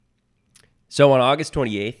So on August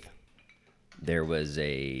 28th, there was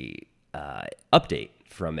a update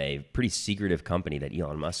from a pretty secretive company that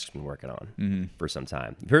Elon Musk's been working on for some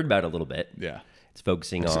time. You've heard about it a little bit. Yeah. It's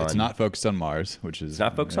focusing on... It's not focused on Mars, which is... It's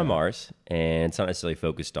not focused on Mars, and it's not necessarily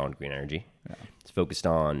focused on green energy. Yeah. It's focused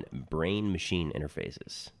on brain-machine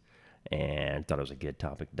interfaces. And I thought it was a good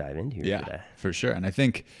topic to dive into here today. For sure. And I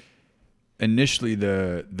think initially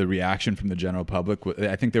the reaction from the general public,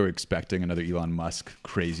 I think they were expecting another Elon Musk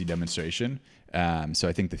crazy demonstration. So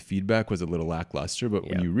I think the feedback was a little lackluster, but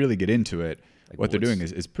when you really get into it, what they're doing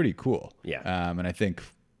is pretty cool. Yeah. And I think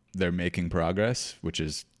they're making progress, which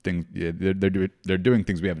is things they're doing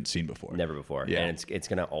things we haven't seen before. Never before. Yeah. And it's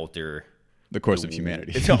going to alter the course of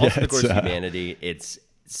humanity. It's going to alter the course of humanity. It's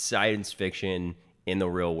science fiction in the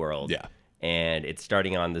real world. Yeah. And it's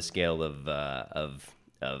starting on the scale of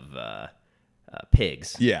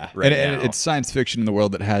pigs. Yeah. Right and now. It's science fiction in the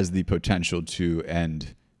world that has the potential to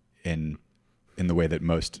end in the way that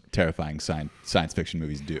most terrifying science fiction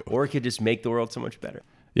movies do. Or it could just make the world so much better.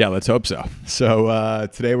 Yeah, let's hope so. So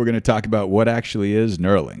today we're going to talk about what actually is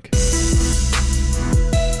Neuralink.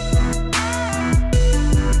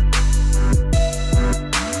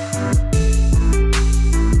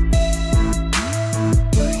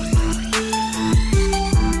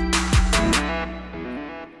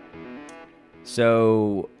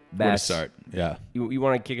 So, Where to Bass, start? Yeah. you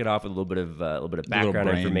want to kick it off with a little bit of background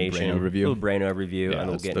information, brain overview. a little brain overview, Yeah, and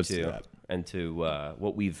we'll let's get do that. into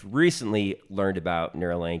what we've recently learned about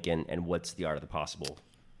Neuralink and what's the art of the possible.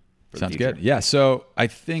 For Sounds the future. good. Yeah. So I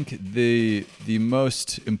think the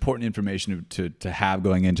most important information to have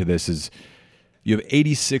going into this is you have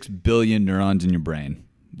 86 billion neurons in your brain.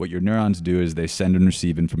 What your neurons do is they send and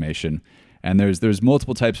receive information. And there's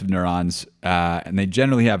multiple types of neurons, and they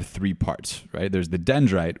generally have three parts, right? There's the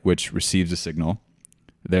dendrite, which receives a signal.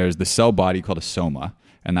 There's the cell body called a soma,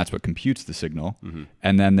 and that's what computes the signal. Mm-hmm.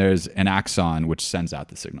 And then there's an axon, which sends out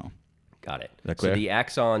the signal. Got it. Is that clear? So the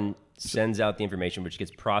axon sends out the information, which gets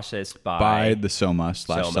processed by the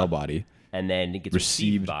soma/cell body, and then it gets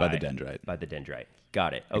received by the dendrite. By the dendrite.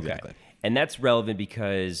 Got it. Okay. Exactly. And that's relevant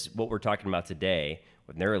because what we're talking about today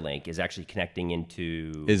with Neuralink is actually connecting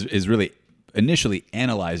into... Is really initially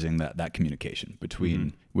analyzing that communication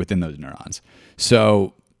within those neurons.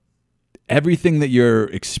 So everything that you're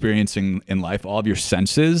experiencing in life, all of your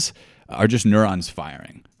senses are just neurons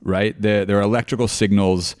firing, right? There are electrical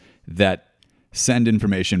signals that send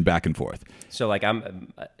information back and forth. So like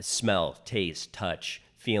I'm smell, taste, touch,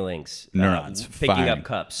 feelings, Neurons picking firing. up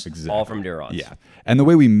cups, Exactly. all from neurons. Yeah. And the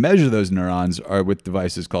way we measure those neurons are with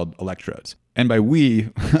devices called electrodes. And by we,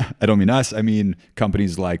 I don't mean us, I mean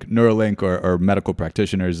companies like Neuralink or medical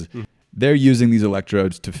practitioners. They're using these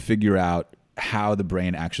electrodes to figure out how the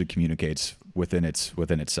brain actually communicates within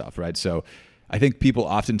itself, right? So I think people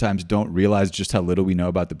oftentimes don't realize just how little we know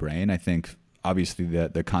about the brain. I think obviously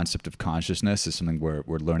the concept of consciousness is something we're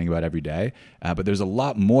learning about every day, but there's a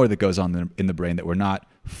lot more that goes on in the brain that we're not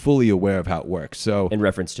fully aware of how it works. So in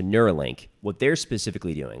reference to Neuralink, what they're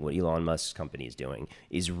specifically doing, what Elon Musk's company is doing,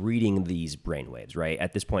 is reading these brainwaves, right?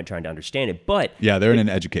 At this point, trying to understand it. But yeah, they're in an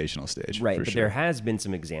educational stage, right? For But sure. there has been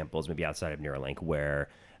some examples, maybe outside of Neuralink, where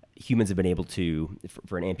humans have been able to,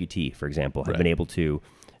 for an amputee, for example, have been able to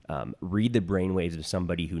read the brainwaves of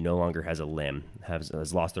somebody who no longer has a limb,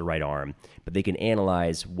 has lost their right arm, but they can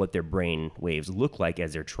analyze what their brain waves look like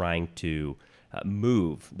as they're trying to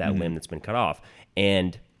move that limb that's been cut off,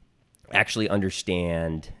 and actually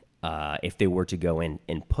understand if they were to go in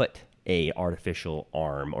and put a artificial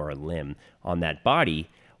arm or a limb on that body,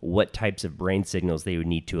 what types of brain signals they would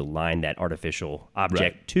need to align that artificial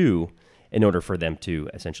object to in order for them to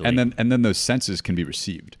essentially... And then those senses can be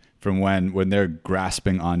received from when they're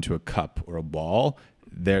grasping onto a cup or a ball,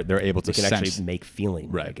 they're able to they can sense. actually make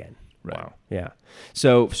feeling Right. again. Right. Wow. Yeah.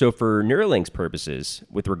 So for Neuralink's purposes,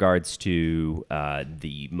 with regards to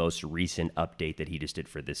the most recent update that he just did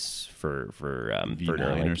for this for V9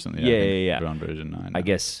 Neuralink or something. Yeah. They're on version 9. I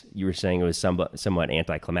guess you were saying it was somewhat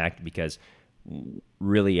anticlimactic because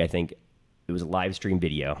really I think it was a live stream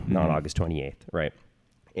video, not August 28th, right?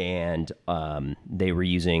 And they were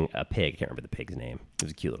using a pig. I can't remember the pig's name. It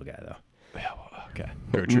was a cute little guy though. Okay.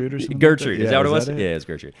 Gertrude or something? Gertrude. Is that what it was? it? Yeah, it was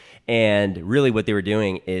Gertrude. And really what they were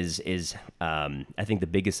doing is I think the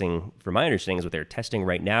biggest thing from my understanding is what they're testing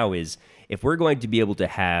right now is if we're going to be able to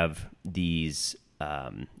have these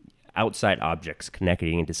outside objects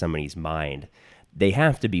connecting into somebody's mind, they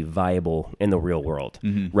have to be viable in the real world,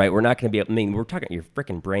 right? We're not going to be able, I mean, we're talking your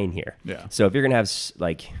freaking brain here. Yeah. So if you're going to have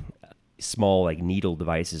like small like needle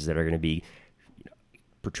devices that are going to be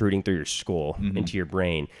protruding through your skull into your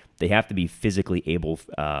brain, they have to be physically able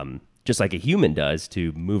just like a human does,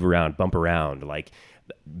 to move around, bump around, like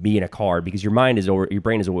be in a car, because your brain is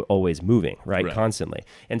always moving, right? Constantly.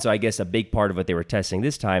 And so I guess a big part of what they were testing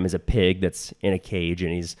this time is a pig that's in a cage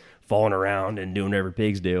and he's falling around and doing whatever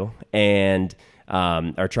pigs do, and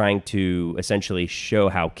are trying to essentially show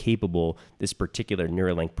how capable this particular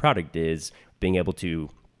Neuralink product is, being able to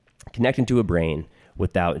connect into a brain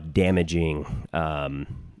without damaging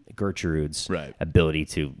Gertrude's ability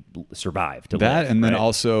to survive, to that, live, and then right?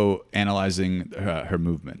 also analyzing her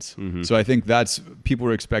movements. So I think that's, people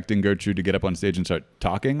were expecting Gertrude to get up on stage and start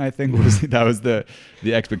talking. I think that was the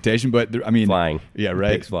expectation. But I mean, Flying. yeah,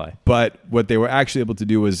 right. Pigs fly. But what they were actually able to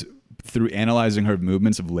do was, through analyzing her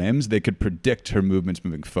movements of limbs, they could predict her movements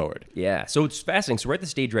moving forward. Yeah, so it's fascinating. So we're at the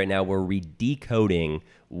stage right now where we're decoding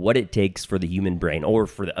what it takes for the human brain, or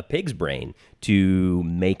for a pig's brain, to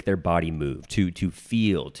make their body move, to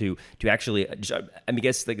feel, to actually. I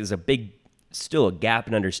guess like there's still a gap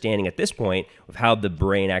in understanding at this point of how the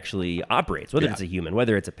brain actually operates, whether it's a human,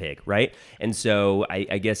 whether it's a pig, right? And so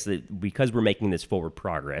I guess that because we're making this forward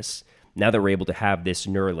progress, now that we're able to have this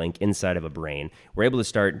Neuralink inside of a brain, we're able to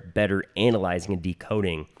start better analyzing and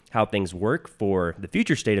decoding how things work for the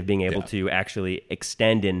future state of being able to actually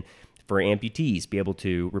extend, and for amputees, be able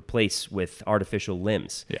to replace with artificial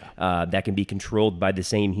limbs that can be controlled by the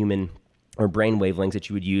same human or brain wavelengths that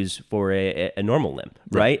you would use for a normal limb,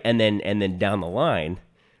 right? And then down the line,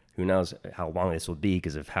 who knows how long this will be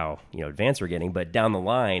because of how advanced we're getting, but down the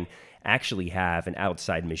line, actually have an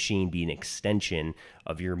outside machine be an extension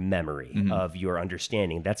of your memory, of your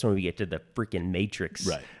understanding. That's when we get to the freaking matrix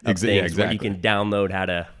of things, where you can download how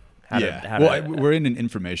to. We're in an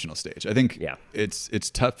informational stage. I think it's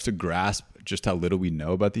tough to grasp just how little we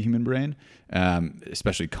know about the human brain,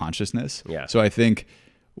 especially consciousness. Yeah. So I think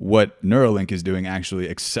what Neuralink is doing actually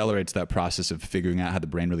accelerates that process of figuring out how the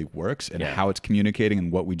brain really works and how it's communicating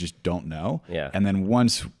and what we just don't know. Yeah. And then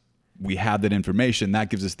once we have that information, that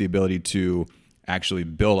gives us the ability to actually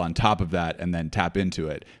build on top of that and then tap into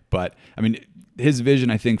it. But I mean, his vision,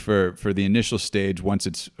 I think, for the initial stage, once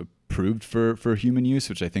it's approved for human use,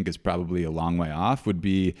 which I think is probably a long way off, would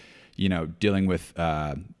be, dealing with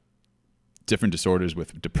different disorders,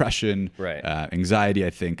 with depression, anxiety. I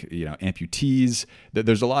think, amputees.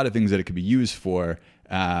 There's a lot of things that it could be used for.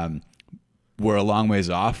 We're a long ways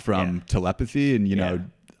off from telepathy, and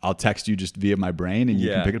I'll text you just via my brain and you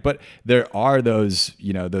can pick it. But there are those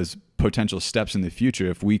potential steps in the future.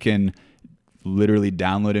 If we can literally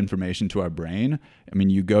download information to our brain, I mean,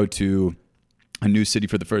 you go to a new city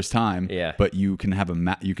for the first time, but you can have a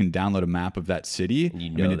map. You can download a map of that city.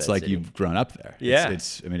 It's like city. You've grown up there. Yeah,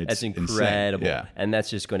 it's that's incredible. Yeah. And that's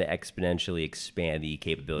just going to exponentially expand the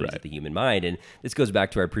capabilities of the human mind. And this goes back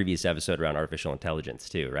to our previous episode around artificial intelligence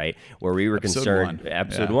too, right? Where we were concerned.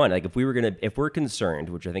 Episode 1, like if we're concerned,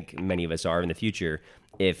 which I think many of us are in the future,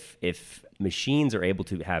 if machines are able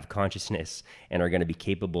to have consciousness and are going to be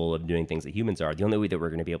capable of doing things that humans are, the only way that we're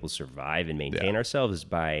going to be able to survive and maintain ourselves is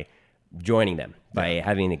by joining them, by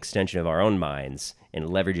having an extension of our own minds and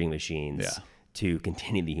leveraging machines to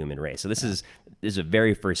continue the human race. So this is a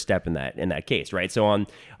very first step in that case, right? So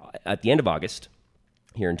at the end of August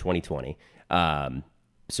here in 2020,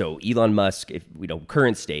 so Elon Musk,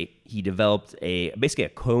 current state, he developed basically a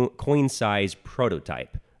coin-sized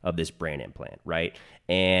prototype of this brain implant, right?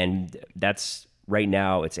 And that's right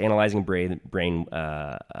now, it's analyzing brain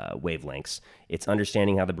wavelengths. It's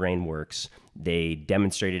understanding how the brain works. They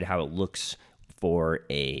demonstrated how it looks for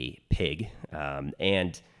a pig.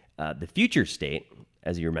 And the future state,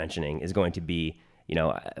 as you were mentioning, is going to be,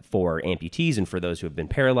 for amputees and for those who have been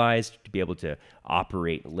paralyzed, to be able to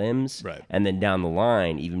operate limbs. Right. And then down the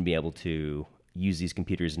line, even be able to use these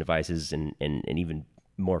computers and devices, and even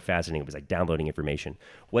more fascinating was like downloading information.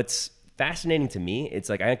 What's fascinating to me, it's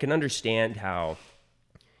like I can understand how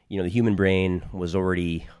the human brain was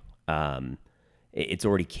already it's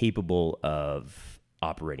already capable of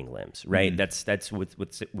operating limbs, right? That's what's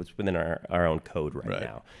within our own code right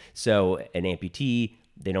now. So an amputee,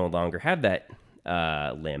 they no longer have that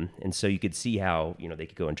limb, and so you could see how they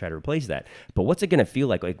could go and try to replace that. But what's it going to feel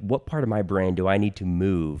like? Like, what part of my brain do I need to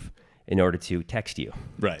move in order to text you?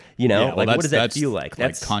 Right. What does that feel like?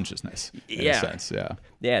 That's consciousness in a sense.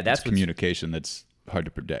 Yeah. That's communication that's hard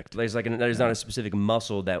to predict. There's not a specific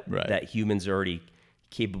muscle that humans are already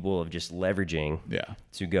capable of just leveraging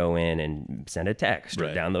to go in and send a text or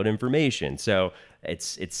download information. So it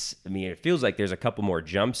feels like there's a couple more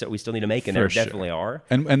jumps that we still need to make, and there definitely are.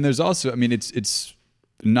 And there's also, it's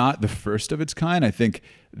not the first of its kind. I think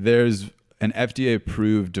there's an FDA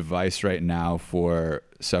approved device right now for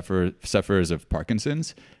sufferers of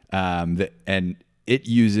Parkinson's, and it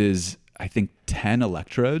uses I think 10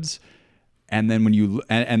 electrodes. And then when you,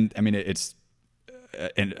 and I mean, it's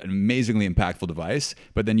an amazingly impactful device,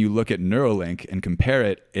 but then you look at Neuralink and compare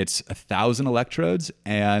it, it's 1,000 electrodes,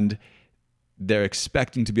 and they're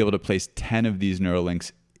expecting to be able to place 10 of these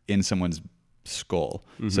Neuralinks in someone's skull.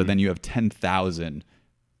 Mm-hmm. So then you have 10,000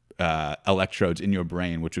 electrodes in your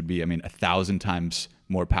brain, which would be, I mean, 1,000 times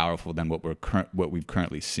more powerful than what we've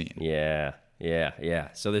currently seen. Yeah.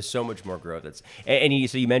 So there's so much more growth. So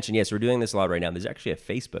you mentioned, yes, we're doing this a lot right now. There's actually a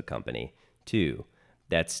Facebook company too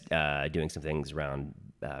that's doing some things around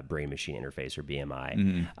brain-machine interface, or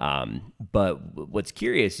BMI. Mm-hmm. But what's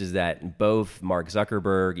curious is that both Mark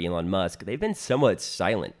Zuckerberg, Elon Musk, they've been somewhat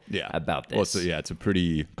silent about this. Well, it's a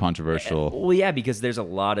pretty controversial. Well, yeah, because there's a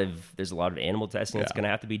lot of animal testing that's going to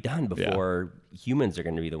have to be done before humans are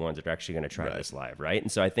going to be the ones that are actually going to try this live, right?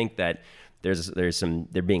 And so I think that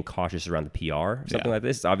they're being cautious around the PR, something like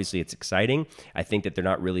this. Obviously, it's exciting. I think that they're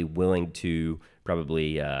not really willing to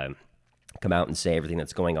probably come out and say everything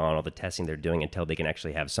that's going on, all the testing they're doing, until they can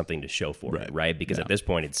actually have something to show for it, right? Because at this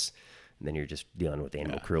point, then you're just dealing with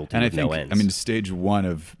animal cruelty with no ends. I mean, stage one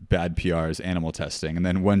of bad PR is animal testing, and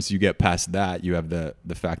then once you get past that, you have the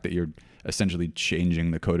fact that you're essentially changing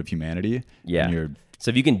the code of humanity. Yeah. And so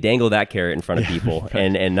if you can dangle that carrot in front of people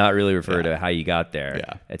and not really refer to how you got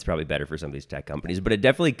there, it's probably better for some of these tech companies. But it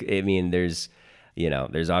definitely, I mean, there's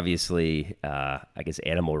obviously, I guess,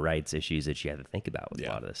 animal rights issues that you have to think about with a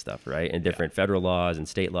lot of this stuff, right? And different federal laws and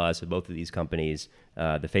state laws for both of these companies,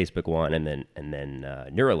 the Facebook one and then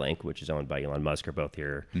Neuralink, which is owned by Elon Musk, are both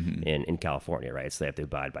here in California, right? So they have to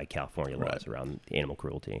abide by California laws around animal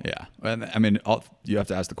cruelty. Yeah. And I mean, you have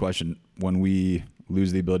to ask the question, when we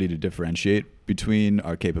lose the ability to differentiate between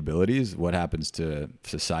our capabilities, what happens to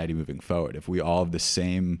society moving forward? If we all have the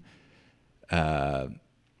same...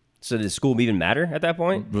 So does school even matter at that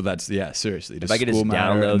point? Well, seriously. If I could just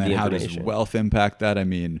download the information. How does wealth impact that? I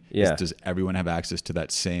mean, does everyone have access to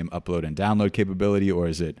that same upload and download capability, or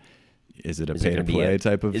is it a pay-to-play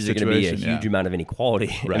type of situation? Is it going to be a huge amount of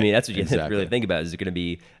inequality? Right. I mean, that's what you have to really think about. Is it going to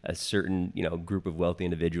be a certain group of wealthy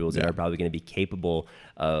individuals that are probably going to be capable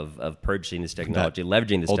of purchasing this technology,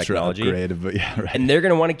 leveraging this technology, and they're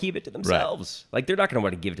going to want to keep it to themselves? Like, they're not going to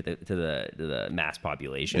want to give it to the mass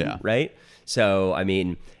population, right? So, I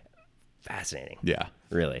mean, fascinating. Yeah.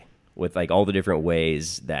 Really. With like all the different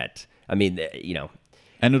ways that, I mean,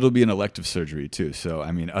 And it'll be an elective surgery too. So,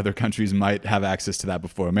 I mean, other countries might have access to that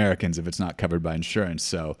before Americans if it's not covered by insurance.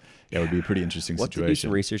 So it would be a pretty interesting situation. Let's do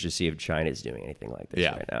some research to see if China is doing anything like this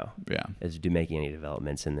right now. Yeah. Is making any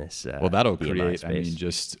developments in this well, that'll create,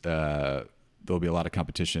 space. There'll be a lot of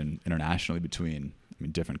competition internationally between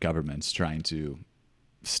different governments trying to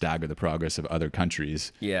stagger the progress of other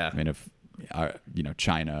countries. Yeah. I mean, if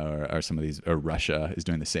China or some of these, or Russia is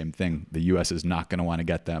doing the same thing, the U.S. is not going to want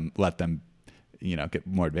to let them get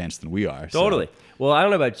more advanced than we are. Totally. So. Well, I don't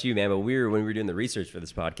know about you, man, but when we were doing the research for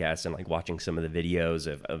this podcast and like watching some of the videos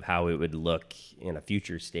of how it would look in a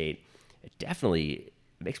future state, it definitely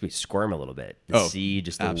makes me squirm a little bit to see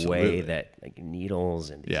just the way that like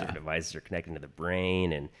needles and these different devices are connecting to the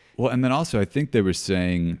brain. And then also I think they were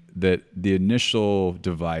saying that the initial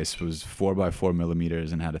device was 4 by 4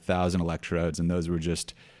 millimeters and had 1,000 electrodes, and those were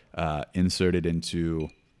just inserted into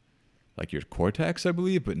like your cortex, I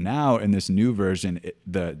believe. But now in this new version,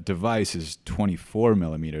 the device is 24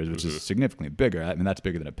 millimeters, which is significantly bigger. I mean, that's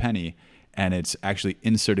bigger than a penny. And it's actually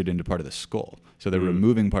inserted into part of the skull. So they're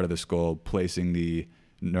removing part of the skull, placing the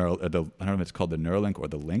neural, I don't know if it's called the Neuralink or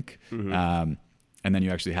the link. And then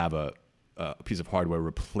you actually have a piece of hardware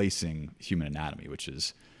replacing human anatomy, which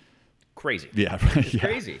is crazy. Yeah. It's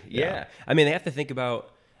crazy. Yeah. I mean, they have to think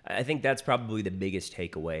about, I think that's probably the biggest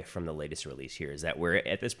takeaway from the latest release here, is that we're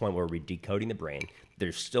at this point where we're decoding the brain.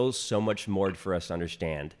 There's still so much more for us to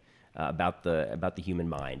understand about the human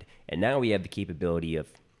mind. And now we have the capability of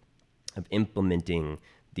implementing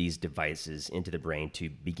these devices into the brain to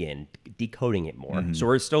begin decoding it more. So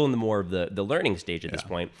we're still in the more of the learning stage at this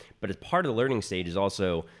point, but as part of the learning stage is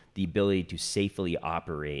also the ability to safely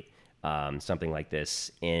operate something like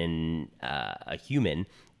this in a human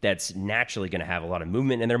that's naturally going to have a lot of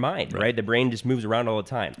movement in their mind, right? The brain just moves around all the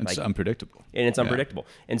time. It's unpredictable. And it's unpredictable.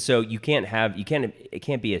 And so it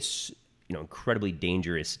can't be a incredibly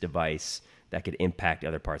dangerous device that could impact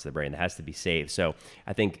other parts of the brain. That has to be safe. So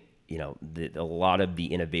I think, a lot of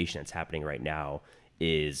the innovation that's happening right now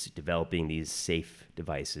is developing these safe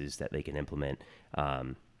devices that they can implement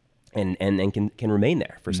and can remain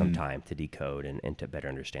there for some time to decode and to better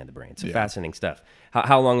understand the brain. So fascinating stuff.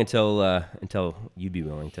 How long until you'd be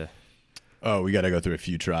willing to Oh, we got to go through a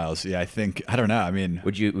few trials. Yeah, I don't know. I mean,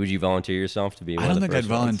 Would you volunteer yourself to be one I don't of the think I'd first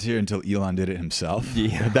ones? volunteer until Elon did it himself.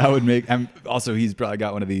 Yeah. That would make. Also, he's probably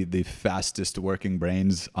got one of the fastest working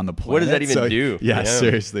brains on the planet. What does that even do? Yeah,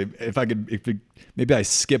 seriously. Maybe I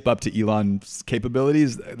skip up to Elon's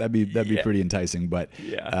capabilities. That'd be pretty enticing. But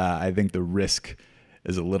I think the risk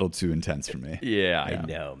is a little too intense for me. Yeah, I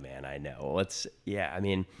know, man. I know. I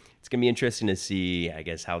mean, it's gonna be interesting to see, I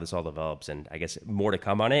guess, how this all develops, and I guess more to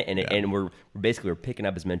come on it. And we're picking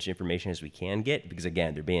up as much information as we can get, because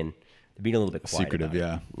again, they're being a little bit quiet secretive.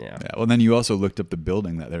 about Yeah. it. Well, then you also looked up the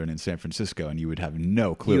building that they're in San Francisco, and you would have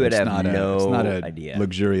no clue. You would it's have not no idea.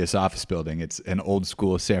 Luxurious office building. It's an old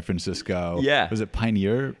school San Francisco. Yeah. Was it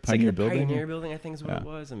Pioneer Like building? Pioneer building, I think is what it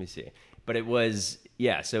was. Let me see. But it was,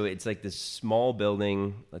 so it's like this small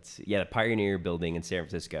building. The Pioneer building in San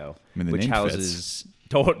Francisco, I mean, the which name houses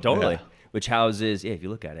totally. Yeah. Which houses, if you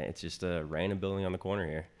look at it, it's just a random building on the corner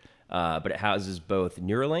here. But it houses both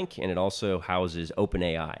Neuralink, and it also houses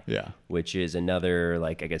OpenAI. Yeah. Which is another,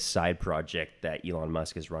 side project that Elon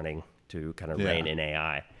Musk is running to kind of rein in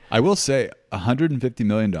AI. I will say, $150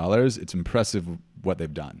 million. It's impressive what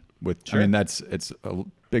they've done. I mean, it's a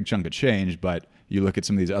big chunk of change, but you look at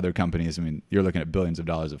some of these other companies. I mean, you're looking at billions of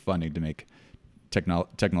dollars of funding to make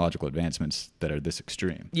technological advancements that are this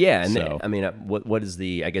extreme. Yeah, and what is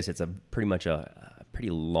I guess it's pretty much a pretty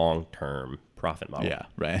long-term profit model. Yeah,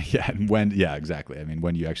 right. Yeah, and exactly. I mean,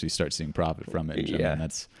 when you actually start seeing profit from it,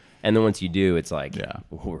 that's. And then once you do, it's like,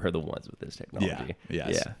 we're the ones with this technology. Yeah.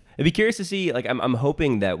 Yes. Yeah. I'd be curious to see, I'm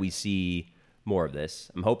hoping that we see more of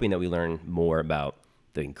this. I'm hoping that we learn more about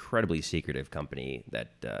the incredibly secretive company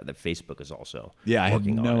that Facebook is also I had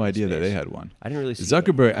working on no in idea that space. they had one. I didn't really see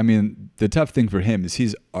Zuckerberg, I mean, the tough thing for him is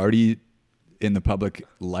he's already in the public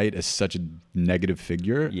light as such a negative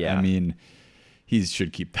figure. Yeah. I mean, he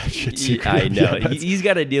should keep that shit secret. I know. He's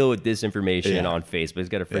got to deal with disinformation on Facebook. He's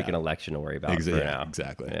got a freaking Yeah. election to worry about for now.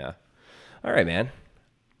 Exactly. Yeah. All right, man.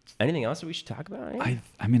 Anything else that we should talk about?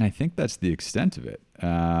 I mean, I think that's the extent of it.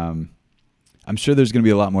 I'm sure there's going to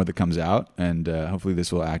be a lot more that comes out, and hopefully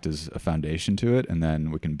this will act as a foundation to it, and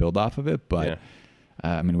then we can build off of it. But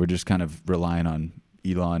I mean, we're just kind of relying on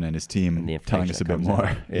Elon and his team telling us a bit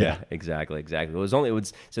more. Yeah, exactly.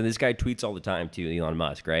 So this guy tweets all the time to Elon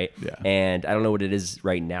Musk, right? Yeah. And I don't know what it is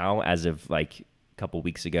right now, as of like a couple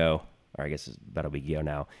weeks ago, or I guess it's about a week ago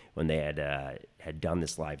now, when they had done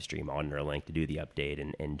this live stream on Neuralink to do the update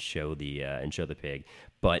and show the pig.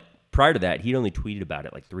 But prior to that, he'd only tweeted about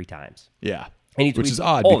it like 3 times. Yeah. And he which is tweets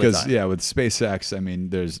odd all the because, time. with SpaceX, I mean,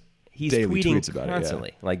 he's tweeting daily tweets about constantly.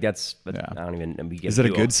 it. Yeah. Like that's I don't even. Is that a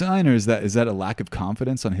good sign, or is that a lack of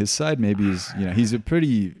confidence on his side? Maybe he's a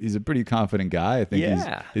pretty confident guy. I think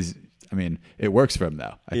I mean, it works for him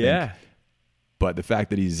though. I think. But the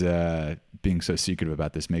fact that he's being so secretive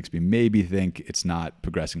about this makes me maybe think it's not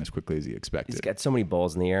progressing as quickly as he expected. He's got so many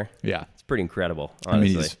balls in the air. Yeah. It's pretty incredible, honestly.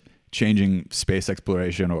 I mean, he's changing space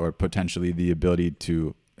exploration or potentially the ability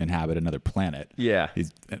to inhabit another planet. Yeah.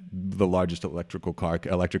 He's the largest electric car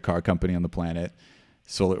company on the planet.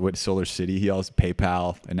 Solar City, he also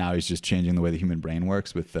PayPal, and now he's just changing the way the human brain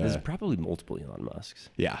works with There's probably multiple Elon Musks.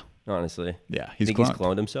 Yeah. Honestly. Yeah. He's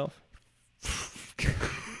cloned himself?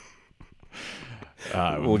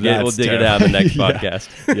 We'll dig it out in the next podcast.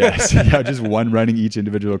 Yes. Just one running each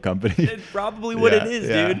individual company. It's probably what it is,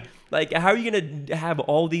 dude. Like, how are you going to have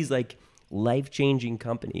all these like life-changing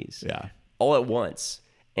companies all at once?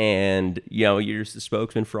 And, you're just the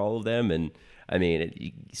spokesman for all of them. And I mean,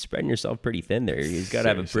 you're spreading yourself pretty thin there. He's got to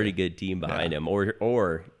have a pretty good team behind him,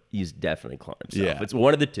 or he's definitely cloned himself. Yeah. It's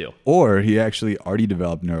one of the two. Or he actually already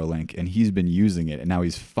developed Neuralink and he's been using it, and now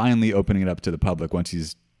he's finally opening it up to the public once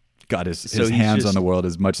he's got his hands on the world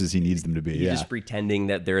as much as he needs them to be. He's just pretending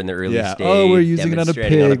that they're in the early stage. Oh, we're using it on a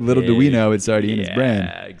pig. Little do we know it's already in his brain.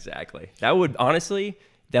 Yeah, exactly. That would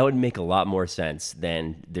make a lot more sense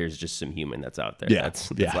than there's just some human that's out there. That's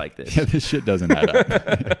like this. Yeah, this shit doesn't add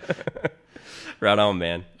up. Right on,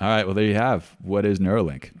 man. All right, well, there you have. What is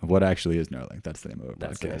Neuralink? What actually is Neuralink? That's the name of our podcast.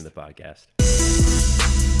 That's the name of the podcast.